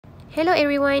Hello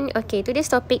everyone. Okay, today's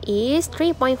topic is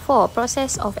 3.4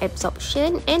 process of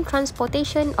absorption and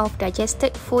transportation of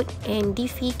digested food and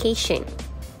defecation.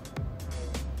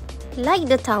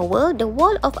 Like the towel, the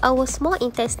wall of our small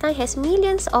intestine has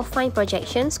millions of fine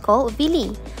projections called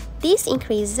villi. This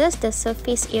increases the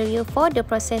surface area for the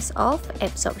process of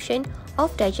absorption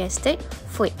of digested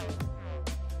food.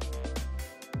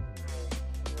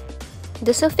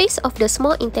 The surface of the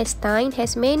small intestine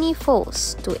has many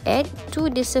folds to add to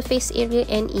the surface area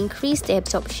and increase the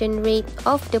absorption rate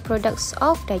of the products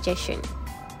of digestion.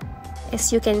 As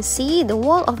you can see, the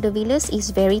wall of the villi is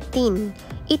very thin.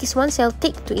 It is one cell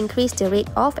thick to increase the rate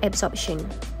of absorption.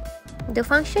 The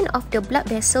function of the blood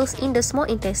vessels in the small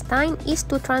intestine is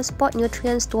to transport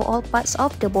nutrients to all parts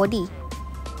of the body.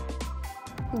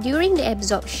 During the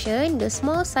absorption, the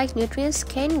small-sized nutrients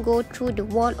can go through the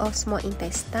wall of small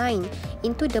intestine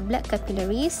into the blood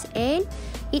capillaries and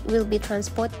it will be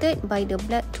transported by the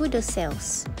blood to the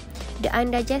cells. The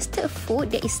undigested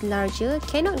food that is larger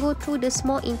cannot go through the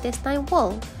small intestine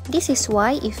wall. This is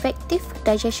why effective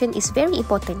digestion is very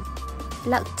important.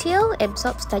 Lacteal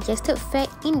absorbs digested fat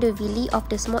in the villi of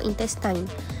the small intestine.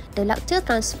 The lacteal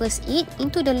transfers it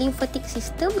into the lymphatic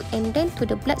system and then to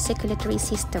the blood circulatory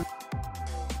system.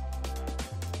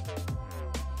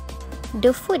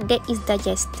 The food that is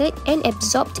digested and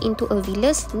absorbed into a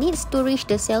villus needs to reach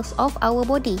the cells of our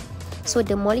body. So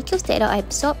the molecules that are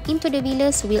absorbed into the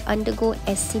villus will undergo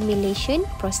assimilation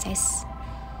process.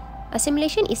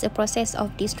 Assimilation is a process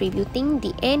of distributing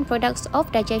the end products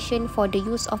of digestion for the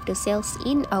use of the cells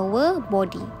in our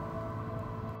body.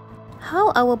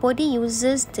 How our body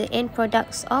uses the end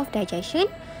products of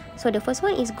digestion? So the first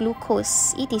one is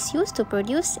glucose. It is used to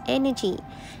produce energy.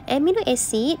 Amino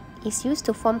acid is used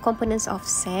to form components of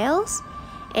cells,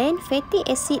 and fatty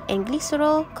acid and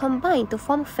glycerol combine to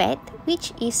form fat,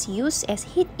 which is used as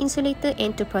heat insulator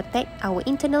and to protect our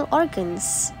internal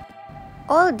organs.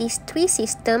 All these three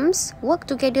systems work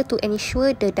together to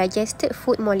ensure the digested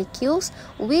food molecules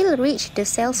will reach the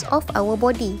cells of our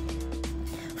body.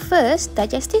 First,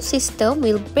 digestive system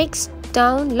will break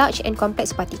down large and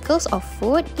complex particles of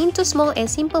food into small and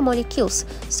simple molecules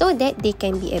so that they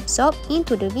can be absorbed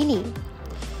into the villi.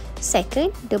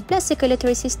 Second, the blood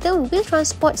circulatory system will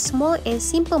transport small and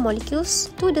simple molecules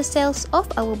to the cells of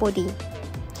our body.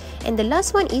 And the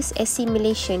last one is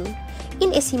assimilation.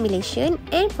 In assimilation,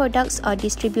 end products are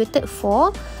distributed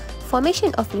for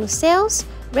formation of new cells,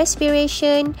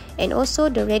 respiration, and also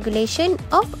the regulation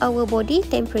of our body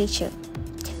temperature.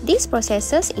 These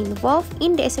processes involve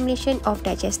in the assimilation of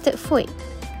digested food.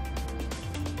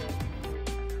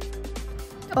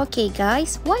 Okay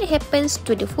guys, what happens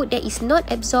to the food that is not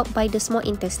absorbed by the small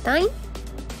intestine?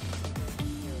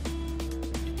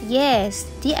 Yes,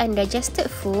 the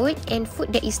undigested food and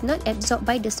food that is not absorbed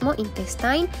by the small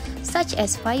intestine, such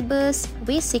as fibers,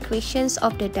 waste secretions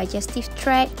of the digestive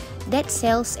tract, dead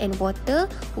cells and water,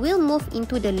 will move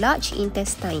into the large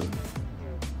intestine.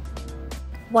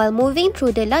 While moving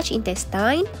through the large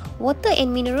intestine, water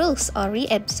and minerals are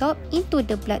reabsorbed into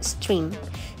the bloodstream.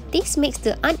 This makes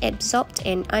the unabsorbed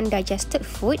and undigested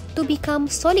food to become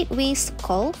solid waste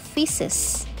called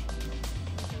feces.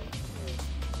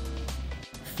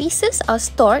 Feces are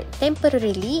stored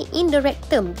temporarily in the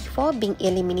rectum before being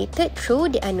eliminated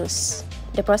through the anus.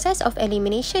 The process of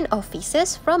elimination of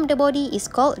feces from the body is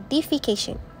called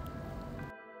defecation.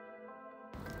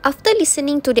 After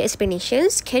listening to the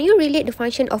explanations, can you relate the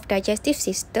function of digestive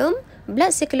system,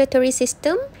 blood circulatory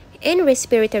system, and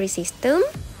respiratory system?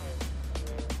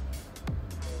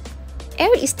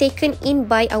 Air is taken in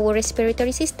by our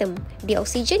respiratory system. The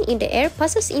oxygen in the air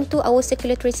passes into our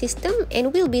circulatory system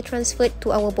and will be transferred to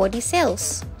our body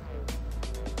cells.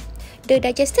 The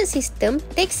digestive system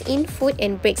takes in food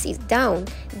and breaks it down.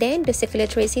 Then the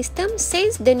circulatory system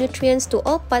sends the nutrients to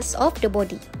all parts of the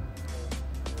body.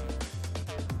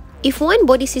 If one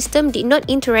body system did not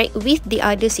interact with the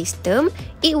other system,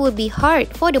 it would be hard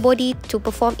for the body to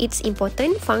perform its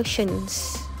important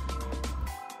functions.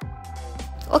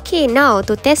 Okay, now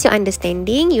to test your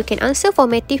understanding, you can answer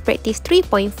formative practice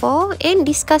 3.4 and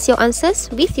discuss your answers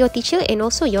with your teacher and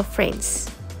also your friends.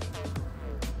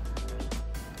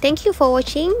 Thank you for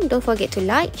watching. Don't forget to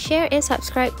like, share and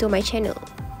subscribe to my channel.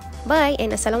 Bye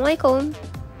and Assalamualaikum.